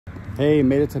Hey,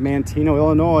 made it to Manteno,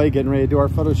 Illinois, getting ready to do our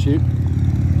photo shoot.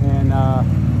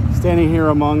 And standing here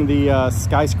among the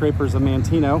skyscrapers of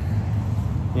Manteno.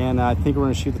 And I think we're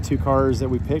gonna shoot the two cars that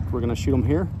we picked. We're gonna shoot them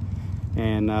here.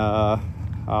 And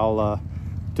I'll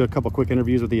do a couple quick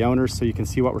interviews with the owners so you can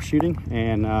see what we're shooting.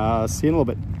 And see you in a little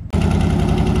bit.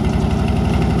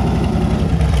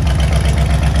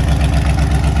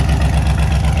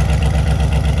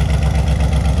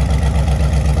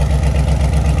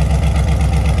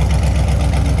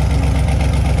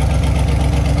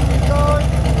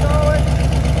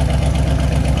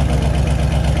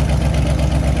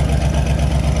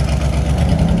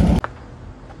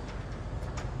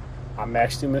 I'm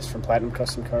Max Dumas from Platinum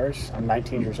Custom Cars. I'm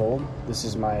 19 years old. This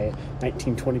is my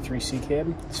 1923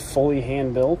 C-Cab. It's fully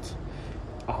hand built.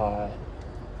 I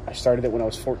started it when I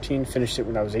was 14, finished it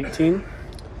when I was 18.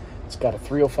 It's got a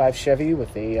 305 Chevy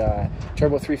with a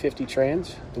turbo 350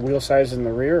 trans. The wheel sizes in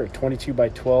the rear are 22 by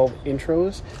 12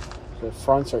 intros. The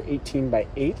fronts are 18 by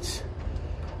 8.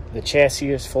 The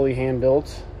chassis is fully hand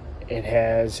built. It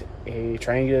has a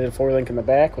triangulated 4-link in the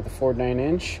back with a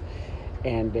 4.9-inch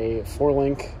and a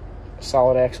 4-link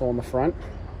solid axle in the front.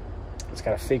 It's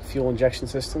got a fake fuel injection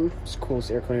system. It's the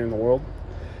coolest air cleaner in the world.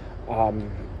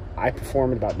 I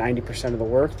performed about 90% of the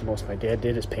work. The most my dad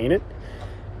did is paint it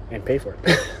and pay for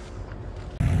it.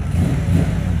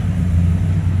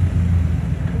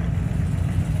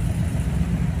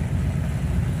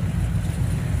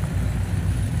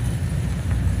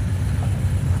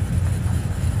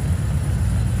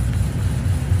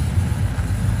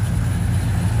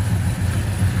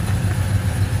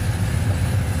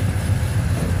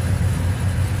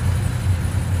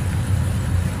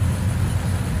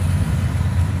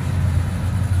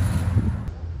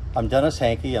 I'm Dennis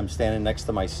Hankey. I'm standing next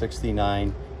to my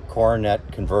 69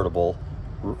 Coronet Convertible,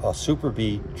 a Super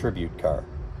B tribute car.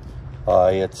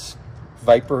 It's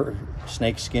Viper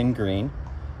snakeskin green.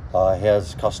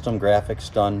 Has custom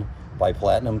graphics done by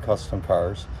Platinum Custom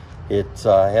Cars. It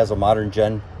has a modern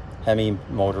gen Hemi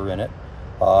motor in it.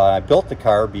 I built the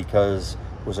car because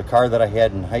it was a car that I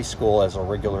had in high school as a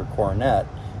regular Coronet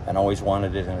and always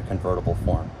wanted it in a convertible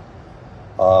form.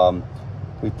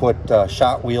 We put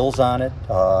shot wheels on it.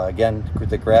 Again,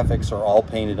 the graphics are all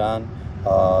painted on.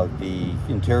 The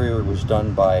interior was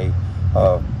done by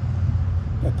a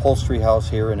upholstery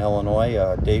house here in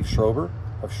Illinois, Dave Schrober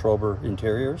of Schrober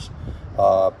Interiors.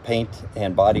 Paint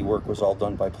and body work was all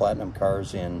done by Platinum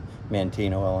Cars in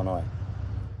Manteno, Illinois.